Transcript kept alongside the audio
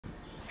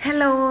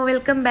Hello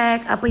welcome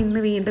back. അപ്പോൾ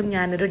ഇന്ന് വീണ്ടും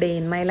ഞാനൊരു day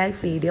in my life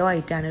video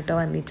ആയിട്ടാണ് കേട്ടോ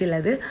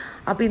വന്നിട്ടുള്ളത്.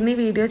 അപ്പോൾ ഇന്ന് ഈ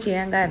വീഡിയോ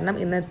ചെയ്യാൻ കാരണം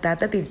ഇന്ന്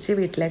ഇത്താത്ത തിരിച്ച്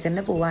വീട്ടിലേക്ക്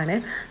തന്നെ പോവാണ്.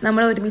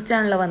 നമ്മൾ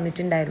ഒരുമിച്ചാണല്ലോ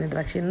വന്നിട്ടുണ്ടായിരുന്നത്,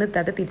 പക്ഷേ ഇന്ന്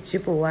ഇത്താത്ത തിരിച്ച്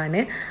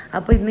പോവാണ്.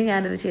 അപ്പോൾ ഇന്ന്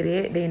ഞാനൊരു ചെറിയ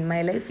day in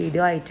my life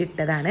video ആയിട്ട്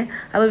ഇട്ടതാണ്.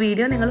 അപ്പോൾ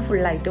വീഡിയോ നിങ്ങൾ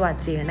ഫുള്ളായിട്ട്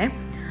വാച്ച് ചെയ്യണേ.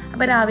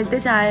 അപ്പോൾ രാവിലത്തെ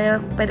ചായ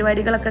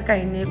പരിപാടികളൊക്കെ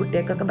കഴിഞ്ഞ്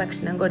കുട്ടികൾക്കൊക്കെ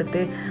ഭക്ഷണം കൊടുത്ത്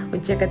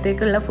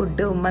ഉച്ചക്കത്തേക്കുള്ള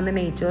ഫുഡ് ഉമ്മന്ന്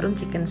നെയ്ച്ചോറും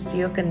ചിക്കൻ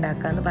സ്റ്റ്യൂ ഒക്കെ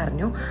ഉണ്ടാക്കാമെന്ന്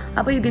പറഞ്ഞു.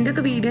 അപ്പോൾ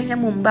ഇതിൻ്റെയൊക്കെ വീഡിയോ ഞാൻ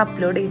മുമ്പ്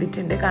അപ്ലോഡ്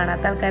ചെയ്തിട്ടുണ്ട്,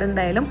 കാണാത്ത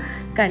ആൾക്കാരെന്തായാലും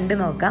കണ്ടു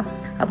നോക്കാം.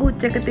 അപ്പോൾ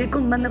ഉച്ചക്കത്തേക്ക്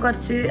ഉമ്മന്ന്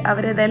കുറച്ച്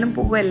അവരെന്തായാലും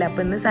പോവല്ല.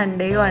 അപ്പോൾ ഇന്ന്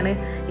സൺഡേയും ആണ്,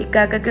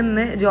 ഇക്കാക്കക്ക്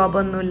ഇന്ന്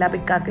ജോബൊന്നുമില്ല.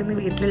 അപ്പോൾ ഇക്കാക്ക് ഇന്ന്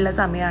വീട്ടിലുള്ള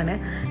സമയമാണ്,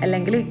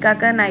 അല്ലെങ്കിൽ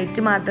ഇക്കാക്ക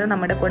നൈറ്റ് മാത്രമേ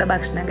നമ്മുടെ കൂടെ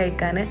ഭക്ഷണം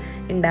കഴിക്കാൻ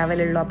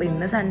ഉണ്ടാവലുള്ളൂ. അപ്പോൾ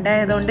ഇന്ന് സൺഡേ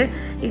ആയതുകൊണ്ട്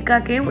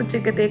ഇക്കാക്കയും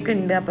ഉച്ചക്കത്തേക്ക്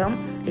ഉണ്ട്. അപ്പം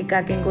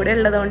ഇക്കാക്കയും കൂടെ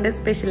ഉള്ളതുകൊണ്ട്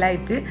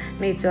സ്പെഷ്യലായിട്ട്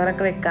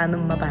നെയ്ച്ചോറൊക്കെ വെക്കാമെന്ന്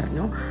ഉമ്മ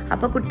പറഞ്ഞു.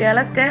 അപ്പോൾ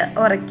കുട്ടികളൊക്കെ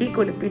ഉറക്കി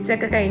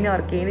കുളിപ്പിച്ചൊക്കെ കഴിഞ്ഞ്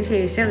ഉറക്കിയതിന്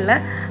ശേഷമുള്ള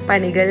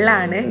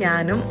പണികളിലാണ്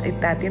ഞാനും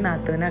ഇത്താത്തിയും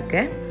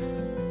നാത്തൂനൊക്കെ.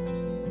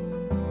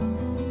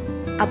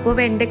 അപ്പോൾ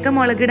വെണ്ടയ്ക്ക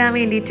മുളകിടാൻ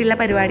വേണ്ടിയിട്ടുള്ള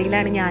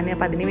പരിപാടിയിലാണ് ഞാൻ.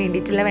 അപ്പോൾ അതിന്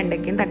വേണ്ടിയിട്ടുള്ള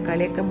വെണ്ടയ്ക്കയും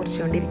തക്കാളിയൊക്കെ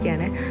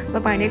മുറിച്ചുകൊണ്ടിരിക്കുകയാണ്.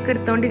 അപ്പോൾ പണിയൊക്കെ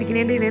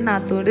എടുത്തുകൊണ്ടിരിക്കുന്നതിൻ്റെ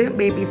നാത്തോട്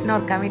ബേബീസിനെ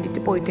ഉറക്കാൻ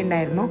വേണ്ടിയിട്ട്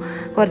പോയിട്ടുണ്ടായിരുന്നു.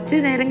 കുറച്ച്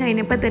നേരം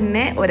കഴിഞ്ഞപ്പോൾ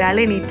തന്നെ ഒരാൾ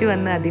എണീറ്റ്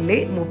വന്ന്, അതിൽ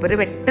മൂപ്പര്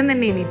പെട്ടെന്ന്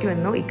തന്നെ എണീറ്റ്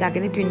വന്നു.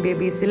 ഇക്കാക്കിന് ട്വിൻ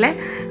ബേബീസിലെ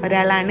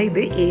ഒരാളാണ്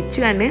ഇത്,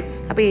 ഏച്ചു ആണ്.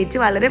 അപ്പോൾ ഏച്ചു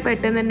വളരെ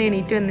പെട്ടെന്ന് തന്നെ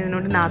എണീറ്റ്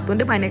വന്നതിനോട്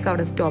നാത്തൂൻ്റെ പണിയൊക്കെ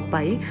അവിടെ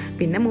സ്റ്റോപ്പായി.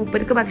 പിന്നെ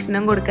മൂപ്പർക്ക്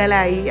ഭക്ഷണം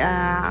കൊടുക്കാനായി,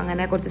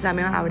 അങ്ങനെ കുറച്ച്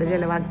സമയം അവിടെ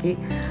ചിലവാക്കി.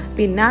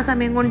 പിന്നെ ആ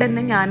സമയം കൊണ്ട്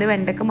തന്നെ ഞാൻ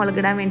വെണ്ടയ്ക്ക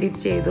മുളകിടാൻ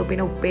വേണ്ടിയിട്ട് ചെയ്തു.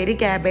 പിന്നെ ഉപ്പേരി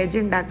ക്യാബേജ്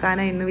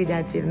ഉണ്ടാക്കാനായിരുന്നു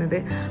വിചാരിച്ചിരുന്നത്.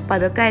 അപ്പോൾ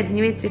അതൊക്കെ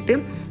അരിഞ്ഞ് വെച്ചിട്ട്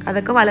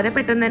അതൊക്കെ വളരെ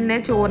പെട്ടെന്ന് തന്നെ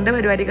ചോറിൻ്റെ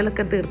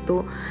പരിപാടികളൊക്കെ തീർത്തു.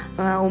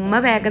 ഉമ്മ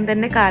വേഗം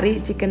തന്നെ കറി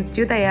ചിക്കൻ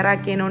സ്റ്റ്യൂ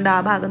തയ്യാറാക്കിയതുകൊണ്ട് ആ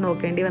ഭാഗം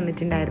നോക്കേണ്ടി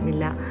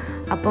വന്നിട്ടുണ്ടായിരുന്നില്ല.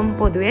 അപ്പം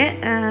പൊതുവേ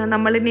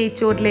നമ്മൾ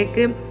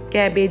നെയ്ച്ചോറിലേക്ക്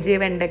ക്യാബേജ്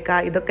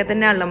വെണ്ടയ്ക്ക ഇതൊക്കെ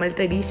തന്നെയാണല്ലോ നമ്മൾ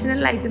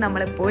ട്രഡീഷണലായിട്ട്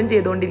നമ്മളെപ്പോഴും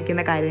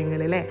ചെയ്തുകൊണ്ടിരിക്കുന്ന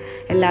കാര്യങ്ങൾ അല്ലേ.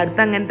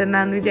 എല്ലായിടത്തും അങ്ങനെ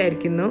തന്നെയാണെന്ന്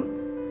വിചാരിക്കുന്നു.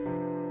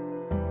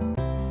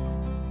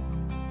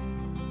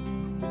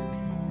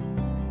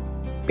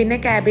 പിന്നെ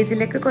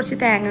ക്യാബേജിലേക്ക് കുറച്ച്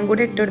തേങ്ങ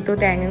കൂടെ ഇട്ടെടുത്തു.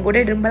 തേങ്ങ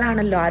കൂടെ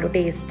ഇടുമ്പോഴാണല്ലോ ആ ഒരു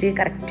ടേസ്റ്റ്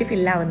കറക്റ്റ്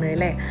ഫില്ലാവുന്നത്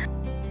അല്ലേ.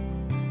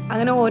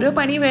 അങ്ങനെ ഓരോ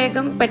പണി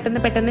വേഗം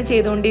പെട്ടെന്ന്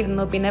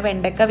ചെയ്തുകൊണ്ടിരുന്നു. പിന്നെ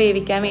വെണ്ടയ്ക്ക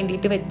വേവിക്കാൻ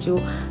വേണ്ടിയിട്ട് വെച്ചു.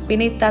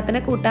 പിന്നെ ഇത്താത്തനെ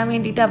കൂട്ടാൻ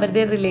വേണ്ടിയിട്ട്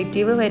അവരുടെ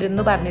റിലേറ്റീവ്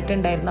വരുന്നു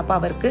പറഞ്ഞിട്ടുണ്ടായിരുന്നു. അപ്പോൾ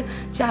അവർക്ക്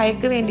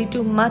ചായക്ക് വേണ്ടിയിട്ട്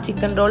ഉമ്മ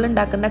ചിക്കൻ റോൾ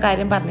ഉണ്ടാക്കുന്ന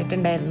കാര്യം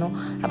പറഞ്ഞിട്ടുണ്ടായിരുന്നു.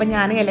 അപ്പോൾ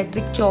ഞാൻ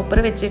ഇലക്ട്രിക് ചോപ്പർ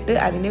വെച്ചിട്ട്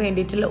അതിന്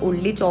വേണ്ടിയിട്ടുള്ള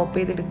ഉള്ളി ചോപ്പ്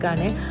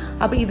ചെയ്തെടുക്കുകയാണ്.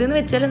 അപ്പോൾ ഇതെന്ന്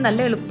വെച്ചാൽ നല്ല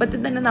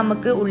എളുപ്പത്തിൽ തന്നെ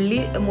നമുക്ക്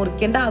ഉള്ളി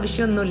മുറിക്കേണ്ട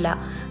ആവശ്യമൊന്നുമില്ല.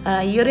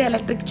 ഈ ഒരു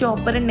ഇലക്ട്രിക്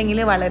ചോപ്പർ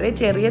ഉണ്ടെങ്കിൽ വളരെ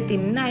ചെറിയ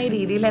തിന്നായ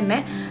രീതിയിൽ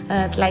തന്നെ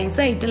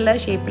സ്ലൈസ് ആയിട്ടുള്ള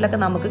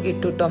ഷേപ്പിലൊക്കെ നമുക്ക്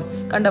കിട്ടും കേട്ടോ.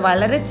 കണ്ടോ,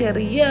 വളരെ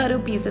ചെറിയ ഒരു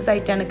പീസസ്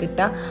ആയിട്ടാണ്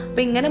കിട്ടുക.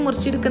 അപ്പോൾ ഇങ്ങനെ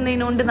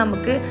മുറിച്ചെടുക്കുന്നതിനോണ്ട്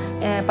നമുക്ക്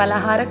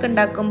പലഹാരമൊക്കെ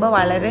ഉണ്ടാക്കുമ്പോൾ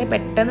വളരെ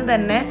പെട്ടെന്ന്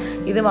തന്നെ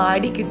ഇത്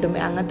വാടി കിട്ടും.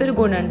 അങ്ങനത്തെ ഒരു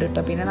ഗുണമുണ്ട്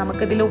കേട്ടോ. പിന്നെ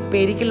നമുക്കിതിൽ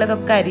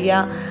ഉപ്പേരിക്കുള്ളതൊക്കെ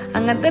അരിയാം,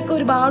 അങ്ങനത്തെ ഒക്കെ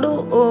ഒരുപാട്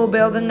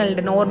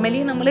ഉപയോഗങ്ങളുണ്ട്.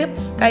 നോർമലി നമ്മൾ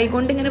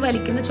കൈകൊണ്ട് ഇങ്ങനെ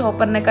വലിക്കുന്ന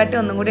ചോപ്പറിനെക്കാട്ടി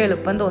ഒന്നും കൂടി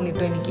എളുപ്പം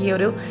തോന്നിയിട്ടു എനിക്ക് ഈ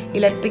ഒരു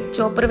ഇലക്ട്രിക്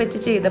ചോപ്പർ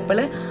വെച്ച്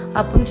ചെയ്തപ്പോൾ.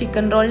 അപ്പം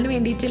ചിക്കൻ റോളിന്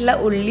വേണ്ടിയിട്ടുള്ള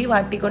ഉള്ളി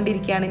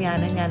വാട്ടിക്കൊണ്ടിരിക്കുകയാണ്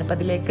ഞാനിപ്പോൾ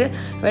അതിലേക്ക്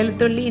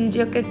വെളുത്തുള്ളി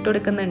ഇഞ്ചിയൊക്കെ ഇട്ട്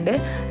കൊടുക്കുന്നുണ്ട്.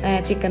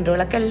 ചിക്കൻ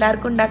റോളൊക്കെ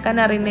എല്ലാവർക്കും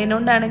ഉണ്ടാക്കാൻ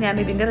അറിയുന്നതിനോണ്ടാണ് ഞാൻ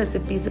ഇതിൻ്റെ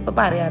റെസിപ്പീസ് ഇപ്പോൾ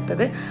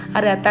പറയാത്തത്.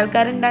 അറിയാത്ത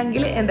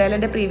ആൾക്കാരുണ്ടെങ്കിൽ എന്തായാലും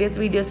എൻ്റെ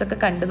പ്രീവിയസ് വീഡിയോസൊക്കെ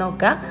കണ്ടു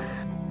നോക്കാം.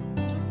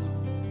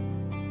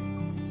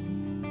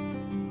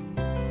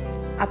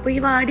 അപ്പോൾ ഈ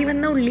വാടി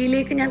വന്ന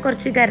ഉള്ളിയിലേക്ക് ഞാൻ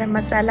കുറച്ച് ഗരം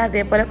മസാല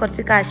അതേപോലെ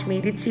കുറച്ച്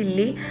കാശ്മീരി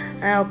ചില്ലി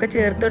ഒക്കെ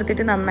ചേർത്ത്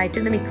കൊടുത്തിട്ട്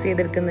നന്നായിട്ടൊന്ന് മിക്സ്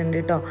ചെയ്തെടുക്കുന്നുണ്ട്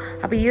കേട്ടോ.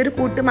 അപ്പോൾ ഈ ഒരു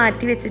കൂട്ട്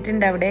മാറ്റി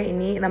വെച്ചിട്ടുണ്ട് അവിടെ.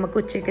 ഇനി നമുക്ക്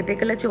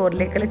ഉച്ചക്കത്തേക്കുള്ള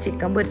ചോറിലേക്കുള്ള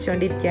ചിക്കൻ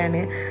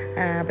പൊരിച്ചുകൊണ്ടിരിക്കുകയാണ്.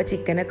 അപ്പോൾ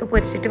ചിക്കനൊക്കെ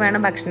പൊരിച്ചിട്ട്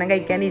വേണം ഭക്ഷണം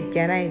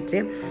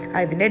കഴിക്കാനിരിക്കാനായിട്ട്.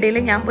 അതിൻ്റെ ഇടയിൽ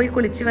ഞാൻ പോയി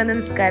കുളിച്ച് വന്ന്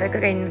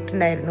നിസ്കാരമൊക്കെ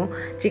കഴിഞ്ഞിട്ടുണ്ടായിരുന്നു.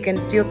 ചിക്കൻ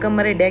സ്റ്റ്യൂ ഒക്കെ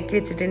നമ്മൾ റെഡിയാക്കി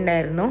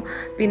വെച്ചിട്ടുണ്ടായിരുന്നു.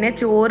 പിന്നെ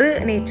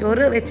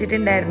നെയ്ച്ചോറ്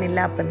വെച്ചിട്ടുണ്ടായിരുന്നില്ല.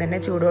 അപ്പം തന്നെ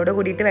ചൂടോട്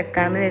കൂടിയിട്ട്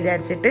വെക്കാമെന്ന്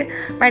വിചാരിച്ചിട്ട്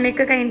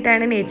പണിയൊക്കെ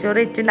കഴിഞ്ഞിട്ടാണ്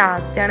നെയ്ച്ചോറ് ഏറ്റവും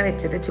ലാസ്റ്റാണ്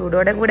വെച്ചത്.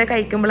 ചൂടോടെ കൂടെ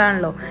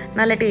കഴിക്കുമ്പോഴാണല്ലോ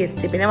നല്ല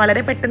ടേസ്റ്റ്. പിന്നെ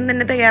വളരെ പെട്ടെന്ന്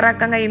തന്നെ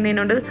തയ്യാറാക്കാൻ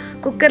കഴിയുന്നതിനോണ്ട്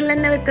കുക്കറിൽ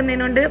തന്നെ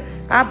വെക്കുന്നതിനോണ്ട്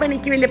ആ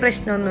പണിക്ക് വലിയ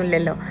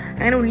പ്രശ്നമൊന്നുമില്ലല്ലോ.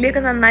 അങ്ങനെ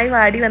ഉള്ളിയൊക്കെ നന്നായി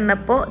വാടി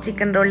വന്നപ്പോൾ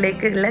ചിക്കൻ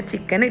റോളിലേക്കുള്ള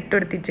ചിക്കൻ ഇട്ട്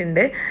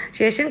കൊടുത്തിട്ടുണ്ട്.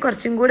 ശേഷം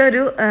കുറച്ചും കൂടെ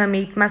ഒരു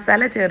മീറ്റ്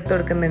മസാല ചേർത്ത്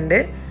കൊടുക്കുന്നുണ്ട്.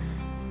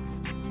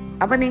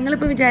 അപ്പോൾ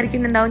നിങ്ങളിപ്പോൾ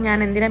വിചാരിക്കുന്നുണ്ടാവും ഞാൻ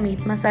എന്തിനാ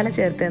മീറ്റ് മസാല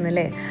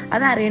ചേർത്തതെന്നല്ലേ.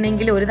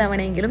 അതറിയണമെങ്കിൽ ഒരു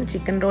തവണയെങ്കിലും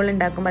ചിക്കൻ റോൾ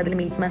ഉണ്ടാക്കുമ്പോൾ അതിൽ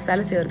മീറ്റ്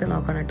മസാല ചേർത്ത്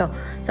നോക്കണം കേട്ടോ.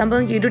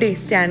 സംഭവം കീടു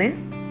ടേസ്റ്റാണ്.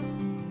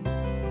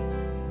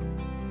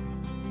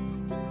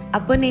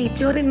 അപ്പോൾ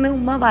നെയ്ച്ചോറ് ഇന്ന്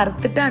ഉമ്മ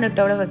വറുത്തിട്ടാണ്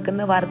കേട്ടോ അവിടെ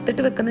വെക്കുന്നത്.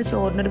 വറുത്തിട്ട് വെക്കുന്ന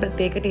ചോറിനൊരു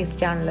പ്രത്യേക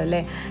ടേസ്റ്റ് ആണല്ലോ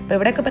അല്ലേ. അപ്പോൾ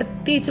ഇവിടെയൊക്കെ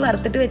പ്രത്യേകിച്ച്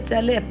വറുത്തിട്ട്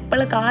വെച്ചാൽ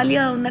എപ്പോഴും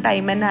കാലിയാവുന്ന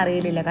ടൈം തന്നെ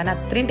അറിയില്ല. കാരണം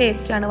അത്രയും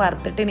ടേസ്റ്റാണ്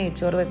വറുത്തിട്ട്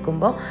നെയ്ച്ചോറ്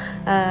വെക്കുമ്പോൾ.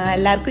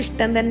 എല്ലാവർക്കും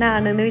ഇഷ്ടം തന്നെ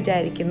ആണെന്ന്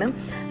വിചാരിക്കുന്നു.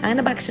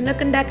 അങ്ങനെ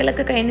ഭക്ഷണമൊക്കെ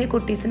ഉണ്ടാക്കലൊക്കെ കഴിഞ്ഞ്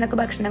കുട്ടീസിനൊക്കെ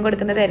ഭക്ഷണം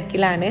കൊടുക്കുന്ന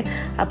തിരക്കിലാണ്.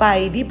 അപ്പോൾ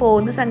ഐതി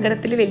പോകുന്ന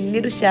സങ്കടത്തിൽ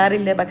വലിയൊരു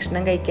ഉഷാറില്ല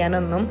ഭക്ഷണം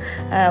കഴിക്കാനൊന്നും.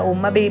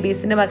 ഉമ്മ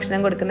ബേബീസിന്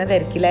ഭക്ഷണം കൊടുക്കുന്ന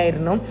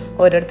തിരക്കിലായിരുന്നു.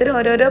 ഓരോരുത്തർ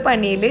ഓരോരോ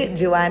പണിയിൽ.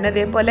 ജുവാൻ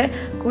അതേപോലെ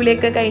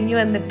കുളിയൊക്കെ കഴിഞ്ഞ്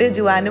വന്നിട്ട്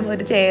ജുവാനും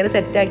ഒരു ചെയർ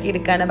സെറ്റാക്കി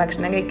എടുക്കുകയാണ്,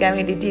 ഭക്ഷണം കഴിക്കാൻ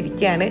വേണ്ടിയിട്ട്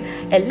ഇരിക്കുകയാണ്.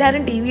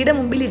 എല്ലാവരും ടി വിയുടെ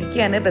മുമ്പിൽ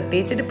ഇരിക്കുകയാണ്.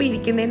 പ്രത്യേകിച്ചിട്ട് ഇപ്പോൾ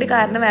ഇരിക്കുന്നതിൻ്റെ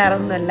കാരണം വേറെ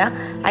ഒന്നുമല്ല,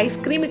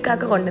 ഐസ്ക്രീം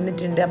ഇക്കാക്ക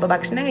കൊണ്ടുവന്നിട്ടുണ്ട്. അപ്പോൾ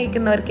ഭക്ഷണം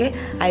കഴിക്കുന്നവർക്ക്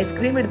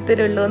ഐസ്ക്രീം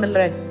എടുത്തിട്ടുള്ളൂ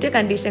എന്നുള്ള ഒറ്റ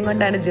കണ്ടീഷൻ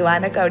കൊണ്ടാണ്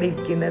ജുവാനൊക്കെ അവിടെ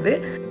ഇരിക്കുന്നത്.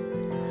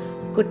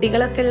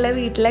 കുട്ടികളൊക്കെ ഉള്ള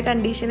വീട്ടിലെ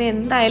കണ്ടീഷൻ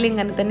എന്തായാലും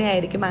ഇങ്ങനെ തന്നെ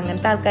ആയിരിക്കും.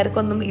 അങ്ങനത്തെ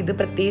ആൾക്കാർക്കൊന്നും ഇത്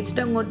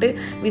പ്രത്യേകിച്ചിട്ട് അങ്ങോട്ട്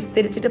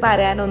വിസ്തരിച്ചിട്ട്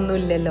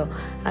പറയാനൊന്നുമില്ലല്ലോ.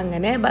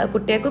 അങ്ങനെ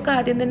കുട്ടികൾക്കൊക്കെ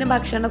ആദ്യം തന്നെ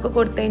ഭക്ഷണമൊക്കെ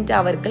കൊടുത്തു കഴിഞ്ഞിട്ട്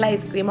അവർക്കുള്ള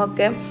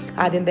ഐസ്ക്രീമൊക്കെ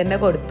ആദ്യം തന്നെ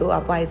കൊടുത്തു.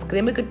 അപ്പോൾ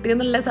ഐസ്ക്രീം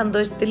കിട്ടിയെന്നുള്ള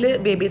സന്തോഷത്തിൽ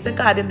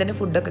ബേബീസൊക്കെ ആദ്യം തന്നെ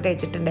ഫുഡൊക്കെ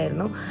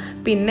കഴിച്ചിട്ടുണ്ടായിരുന്നു.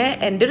 പിന്നെ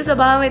എൻ്റെ ഒരു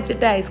സ്വഭാവം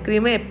വെച്ചിട്ട്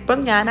ഐസ്ക്രീം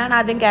എപ്പോഴും ഞാനാണ്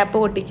ആദ്യം ക്യാപ്പ്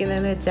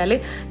പൊട്ടിക്കുന്നതെന്ന് വെച്ചാൽ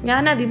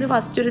ഞാൻ അതിന്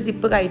ഫസ്റ്റ് ഒരു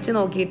സിപ്പ് കഴിച്ച്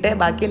നോക്കിയിട്ട്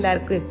ബാക്കി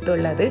എല്ലാവർക്കും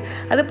എത്തുള്ളത്.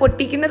 അത്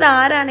പൊട്ടിക്കുന്നത്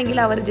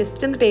ആരാണെങ്കിലും അവർ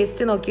ജസ്റ്റ് ഒന്ന്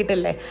ടേസ്റ്റ്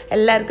നോക്കിയിട്ടല്ലേ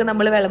എല്ലാവർക്കും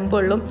നമ്മൾ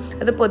വിളമ്പുള്ളൂ.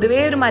 അത് പൊതുവേ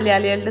ഒരു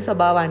മലയാളികളുടെ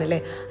സ്വഭാവമാണല്ലേ.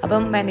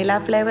 അപ്പം വെനില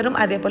ഫ്ലേവറും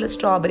അതേപോലെ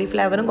സ്ട്രോബെറി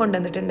ഫ്ലേവറും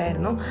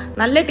കൊണ്ടുവന്നിട്ടുണ്ടായിരുന്നു.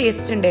 നല്ല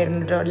ടേസ്റ്റ്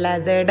ഉണ്ടായിരുന്നു കേട്ടോ.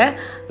 ലാസയുടെ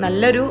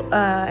നല്ലൊരു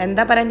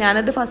എന്താ പറയുക,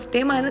 ഞാനത് ഫസ്റ്റ്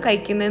ടൈമാണ്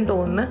കഴിക്കുന്നതെന്ന്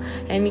തോന്നുന്നു.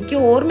 എനിക്ക്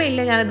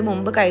ഓർമ്മയില്ല ഞാനത്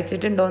മുമ്പ്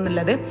കഴിച്ചിട്ടുണ്ടോ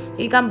എന്നുള്ളത്.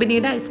 ഈ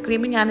കമ്പനിയുടെ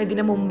ഐസ്ക്രീം ഞാൻ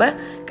ഇതിന് മുമ്പ്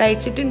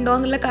കഴിച്ചിട്ടുണ്ടോ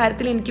എന്നുള്ള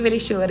കാര്യത്തിൽ എനിക്ക്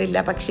വലിയ ഷുവറില്ല.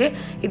 പക്ഷേ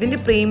ഇതിൻ്റെ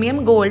പ്രീമിയം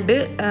ഗോൾഡ്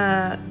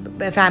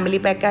ഫാമിലി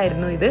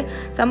പാക്കായിരുന്നു ഇത്.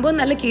 സംഭവം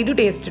നല്ല കിടു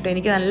ടേസ്റ്റ് കേട്ടോ.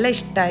 എനിക്ക് നല്ല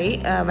ഇഷ്ടമായി.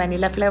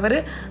 വനില ഫ്ലേവർ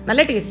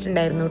നല്ല ടേസ്റ്റ്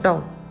ഉണ്ടായിരുന്നു കേട്ടോ.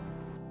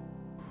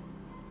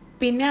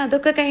 പിന്നെ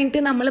അതൊക്കെ കഴിഞ്ഞിട്ട്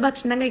നമ്മൾ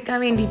ഭക്ഷണം കഴിക്കാൻ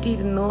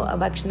വേണ്ടിയിട്ടിരുന്നു.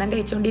 ഭക്ഷണം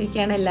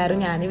കഴിച്ചുകൊണ്ടിരിക്കുകയാണ് എല്ലാവരും.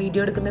 ഞാൻ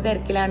വീഡിയോ എടുക്കുന്ന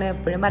തിരക്കിലാണ്.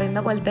 എപ്പോഴും പറയുന്ന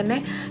പോലെ തന്നെ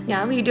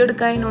ഞാൻ വീഡിയോ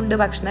എടുക്കാനുണ്ട്.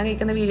 ഭക്ഷണം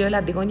കഴിക്കുന്ന വീഡിയോയിൽ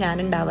അധികവും ഞാൻ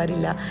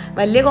ഉണ്ടാവാറില്ല.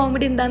 വലിയ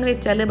കോമഡി എന്താണെന്ന്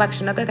വെച്ചാൽ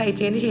ഭക്ഷണമൊക്കെ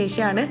കഴിച്ചതിന്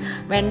ശേഷമാണ്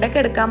വെണ്ടയ്ക്ക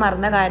എടുക്കാൻ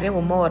മറന്ന കാര്യം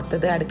ഉമ്മ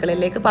ഓർത്തത്.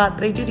 അടുക്കളയിലേക്ക്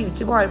പാത്രമായിട്ട്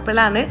തിരിച്ച്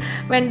പോയപ്പോഴാണ്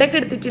വെണ്ടയ്ക്ക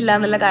എടുത്തിട്ടില്ല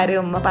എന്നുള്ള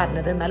കാര്യം ഉമ്മ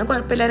പറഞ്ഞത്. എന്നാലും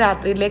കുഴപ്പമില്ല,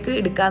 രാത്രിയിലേക്ക്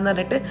എടുക്കാമെന്ന്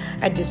പറഞ്ഞിട്ട്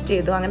അഡ്ജസ്റ്റ്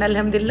ചെയ്തു. അങ്ങനെ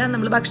അൽഹംദുലില്ലാ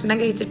നമ്മൾ ഭക്ഷണം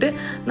കഴിച്ചിട്ട്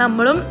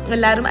നമ്മളും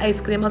എല്ലാവരും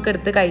ഐസ്ക്രീമൊക്കെ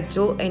എടുത്ത്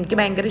കഴിച്ചു. എനിക്ക്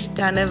ഭയങ്കര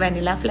ഇഷ്ടമാണ്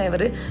വെനില ഫ്ലേവർ.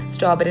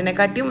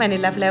 സ്ട്രോബെറിനെക്കാട്ടിയും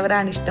വെനില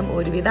ഫ്ലേവറാണ് ഇഷ്ടം.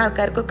 ഒരുവിധ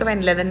ആൾക്കാർക്കൊക്കെ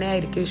വെനില തന്നെ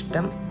ആയിരിക്കും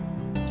ഇഷ്ടം.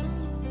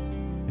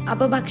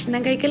 അപ്പോൾ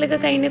ഭക്ഷണം കഴിക്കലൊക്കെ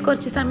കഴിഞ്ഞ്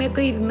കുറച്ച്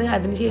സമയമൊക്കെ ഇരുന്ന്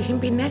അതിനുശേഷം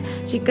പിന്നെ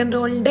ചിക്കൻ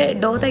റോളിൻ്റെ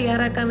ഡോ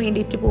തയ്യാറാക്കാൻ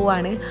വേണ്ടിയിട്ട്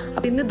പോവാണ്.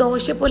 അപ്പോൾ ഇന്ന്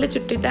ദോശ പോലെ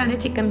ചുട്ടിട്ടാണ്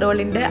ചിക്കൻ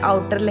റോളിൻ്റെ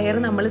ഔട്ടർ ലെയർ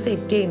നമ്മൾ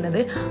സെറ്റ് ചെയ്യുന്നത്.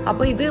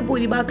 അപ്പോൾ ഇത്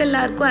ഭൂരിഭാഗം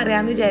എല്ലാവർക്കും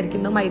അറിയാമെന്ന്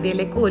വിചാരിക്കുന്നു.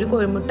 മൈദയിലേക്ക് ഒരു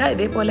കോഴിമുട്ട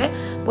ഇതേപോലെ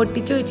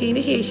പൊട്ടിച്ച്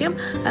വെച്ചതിന് ശേഷം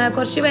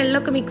കുറച്ച്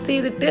വെള്ളമൊക്കെ മിക്സ്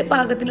ചെയ്തിട്ട്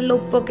പാകത്തിനുള്ള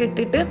ഉപ്പൊക്കെ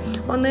ഇട്ടിട്ട്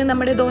ഒന്ന്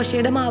നമ്മുടെ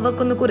ദോശയുടെ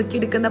മാവൊക്കെ ഒന്ന്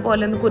കുറുക്കിയെടുക്കുന്ന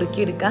പോലെ ഒന്ന്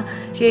കുറുക്കിയെടുക്കുക.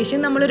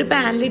 ശേഷം നമ്മളൊരു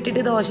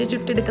പാനിലിട്ടിട്ട് ദോശ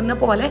ചുട്ടെടുക്കുന്ന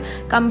പോലെ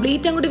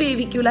കംപ്ലീറ്റ് അങ്ങോട്ട്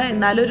വേവിക്കില്ല,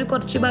 എന്നാലും ഒരു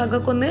കുറച്ച്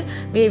ഭാഗമൊക്കെ ഒന്ന്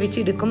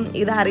വേവിച്ചെടുക്കും.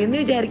 ഇത് അറിയുന്ന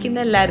വിചാരിക്കുന്ന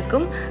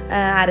എല്ലാവർക്കും,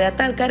 അറിയാത്ത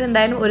ആൾക്കാർ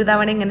എന്തായാലും ഒരു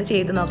തവണ ഇങ്ങനെ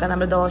ചെയ്ത് നോക്കാം.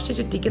 നമ്മൾ ദോശ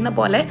ചുറ്റിക്കുന്ന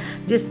പോലെ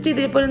ജസ്റ്റ്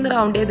ഇതേപോലെ ഒന്ന്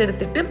റൗണ്ട്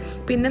ചെയ്തെടുത്തിട്ട്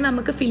പിന്നെ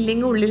നമുക്ക്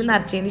ഫില്ലിങ് ഉള്ളിൽ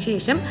നിറച്ചതിന്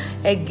ശേഷം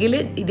എഗ്ഗിൽ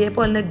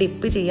ഇതേപോലെ ഒന്ന്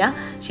ഡിപ്പ്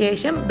ചെയ്യുക.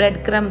 ശേഷം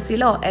ബ്രെഡ്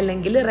ക്രംസിലോ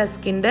അല്ലെങ്കിൽ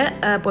റസ്കിൻ്റെ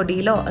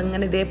പൊടിയിലോ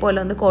അങ്ങനെ ഇതേപോലെ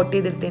ഒന്ന് കോട്ട്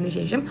ചെയ്തെടുത്തതിന്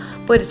ശേഷം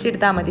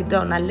പൊരിച്ചെടുത്താൽ മതി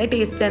കേട്ടോ. നല്ല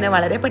ടേസ്റ്റാണ്.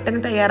 വളരെ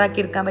പെട്ടെന്ന്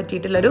തയ്യാറാക്കി എടുക്കാൻ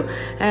പറ്റിയിട്ടുള്ളൊരു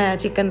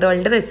ചിക്കൻ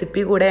റോളിൻ്റെ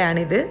റെസിപ്പി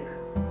കൂടെയാണിത്.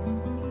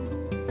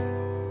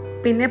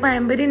 പിന്നെ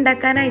പഴംപൊരി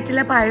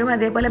ഉണ്ടാക്കാനായിട്ടുള്ള പഴവും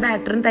അതേപോലെ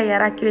ബാറ്ററും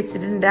തയ്യാറാക്കി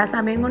വെച്ചിട്ടുണ്ട്. ആ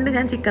സമയം കൊണ്ട്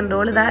ഞാൻ ചിക്കൻ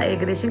റോൾ ഇതാ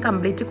ഏകദേശം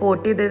കംപ്ലീറ്റ്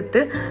കോട്ട്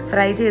ചെയ്തെടുത്ത്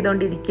ഫ്രൈ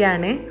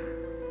ചെയ്തുകൊണ്ടിരിക്കുകയാണ്.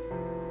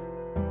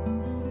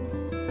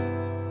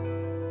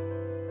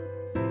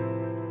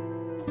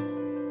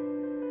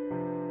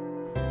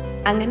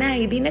 അങ്ങനെ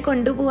ഐദീനെ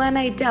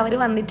കൊണ്ടുപോകാനായിട്ട് അവർ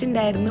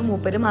വന്നിട്ടുണ്ടായിരുന്നു.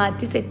 മൂപ്പര്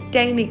മാറ്റി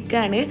സെറ്റായി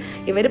നിൽക്കുകയാണ്.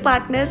 ഇവർ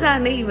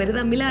പാർട്ട്നേഴ്സാണ്. ഇവർ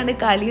തമ്മിലാണ്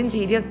കളിയും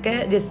ചിരിയൊക്കെ.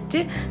 ജസ്റ്റ്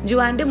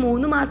ജുവാൻ്റെ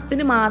 3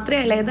 മാസത്തിന് മാത്രമേ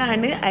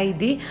ഇളയതാണ്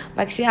ഐദി.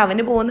 പക്ഷേ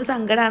അവന് പോകുന്ന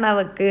സങ്കടമാണ്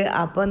അവൾക്ക്.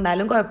 അപ്പോൾ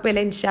എന്നാലും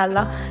കുഴപ്പമില്ല,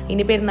 ഇൻഷാല്ലാ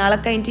ഇനി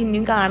പെരുന്നാളൊക്കെ കഴിഞ്ഞിട്ട്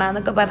ഇനിയും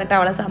കാണാമെന്നൊക്കെ പറഞ്ഞിട്ട്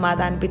അവളെ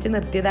സമാധാനിപ്പിച്ച്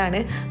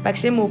നിർത്തിയതാണ്.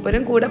 പക്ഷേ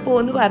മൂപ്പരും കൂടെ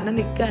പോകുമെന്ന് പറഞ്ഞ്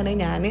നിൽക്കുകയാണ്.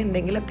 ഞാൻ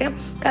എന്തെങ്കിലുമൊക്കെ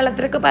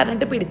കള്ളത്തിലൊക്കെ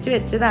പറഞ്ഞിട്ട് പിടിച്ച്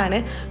വെച്ചതാണ്.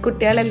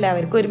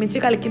 കുട്ടികളെല്ലാവർക്കും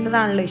ഒരുമിച്ച്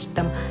കളിക്കുന്നതാണല്ലോ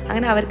ഇഷ്ടം.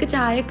 അങ്ങനെ അവർക്ക്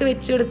ചായയൊക്കെ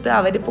വെച്ച് കൊടുത്ത്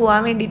അവർ പോകാൻ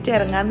വേണ്ടിയിട്ട്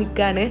ഇറങ്ങാൻ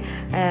നിൽക്കുകയാണ്.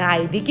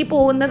 ഐദിക്ക്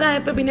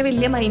പോകുന്നതായപ്പോൾ പിന്നെ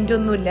വലിയ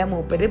മൈൻഡൊന്നുമില്ല.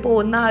 മൂപ്പര്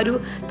പോകുന്ന ആ ഒരു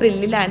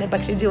ത്രില്ലിലാണ്.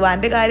 പക്ഷേ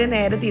ജുവാൻ്റെ കാര്യം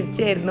നേരെ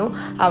തിരിച്ചായിരുന്നു.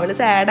 അവൾ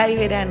സാഡായി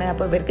വരികയാണ്.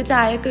 അപ്പോൾ ഇവർക്ക്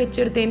ചായയൊക്കെ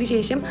വെച്ചെടുത്തതിന്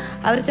ശേഷം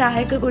അവർ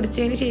ചായയൊക്കെ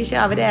കുടിച്ചതിന് ശേഷം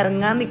അവർ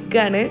ഇറങ്ങാൻ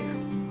നിൽക്കുകയാണ്.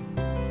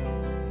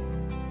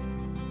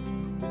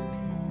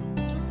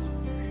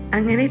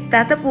 അങ്ങനെ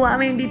ഇത്താത്ത പോകാൻ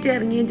വേണ്ടിയിട്ട്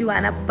ഇറങ്ങിയ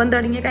ജുവാൻ അപ്പം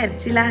തുടങ്ങിയ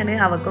കരച്ചിലാണ്.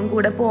 അവക്കും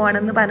കൂടെ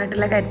പോകണമെന്ന്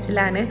പറഞ്ഞിട്ടുള്ള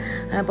കരച്ചിലാണ്.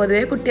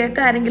 പൊതുവേ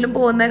കുട്ടികൾക്ക് ആരെങ്കിലും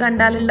പോകുന്നത്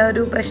കണ്ടാലുള്ള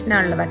ഒരു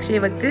പ്രശ്നമാണല്ലോ. പക്ഷേ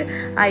ഇവക്ക്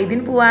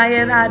ഐദിൻ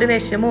പോവായത് ആ ഒരു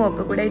വിഷമവും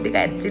ഒക്കെ കൂടെ ആയിട്ട്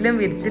കരച്ചിലും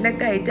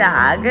വിരിച്ചിലൊക്കെ ആയിട്ട്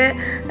ആകെ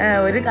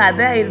ഒരു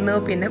കഥ ആയിരുന്നു.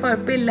 പിന്നെ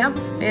കുഴപ്പമില്ല,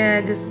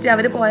 ജസ്റ്റ്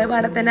അവർ പോയ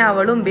പാടെ തന്നെ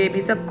അവളും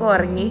ബേബീസൊക്കെ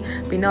ഉറങ്ങി.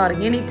 പിന്നെ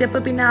ഉറങ്ങി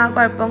എണീറ്റപ്പോൾ പിന്നെ ആ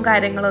കുഴപ്പവും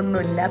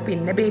കാര്യങ്ങളൊന്നുമില്ല.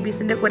 പിന്നെ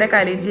ബേബീസിൻ്റെ കൂടെ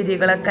കളിയും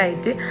ചിരികളൊക്കെ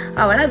ആയിട്ട്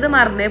അവളത്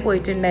മറന്നേ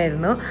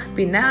പോയിട്ടുണ്ടായിരുന്നു.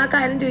 പിന്നെ ആ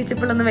കാര്യം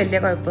ചോദിച്ചപ്പോഴൊന്നും വലിയ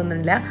കുഴപ്പമൊന്നുമില്ല.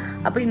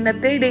 അപ്പോൾ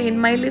ഇന്നത്തെ day in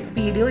my life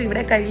video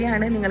ഇവിടെ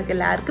കഴിയാണ്. നിങ്ങൾക്ക്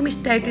എല്ലാവർക്കും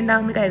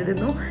ഇഷ്ടമായിട്ടുണ്ടാവുമെന്ന്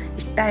കരുതുന്നു.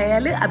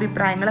 ഇഷ്ടമായാൽ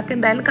അഭിപ്രായങ്ങളൊക്കെ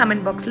എന്തായാലും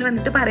കമൻറ്റ് ബോക്സിൽ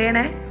വന്നിട്ട്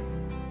പറയണേ.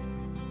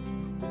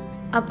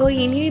 അപ്പോൾ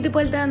ഇനിയും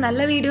ഇതുപോലത്തെ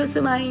നല്ല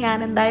വീഡിയോസുമായി ഞാൻ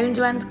എന്തായാലും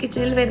ജുവാൻസ്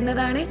കിച്ചണിൽ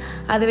വരുന്നതാണ്.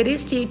 അതുവരെ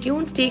stay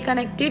tune, stay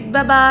connected.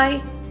 Bye bye.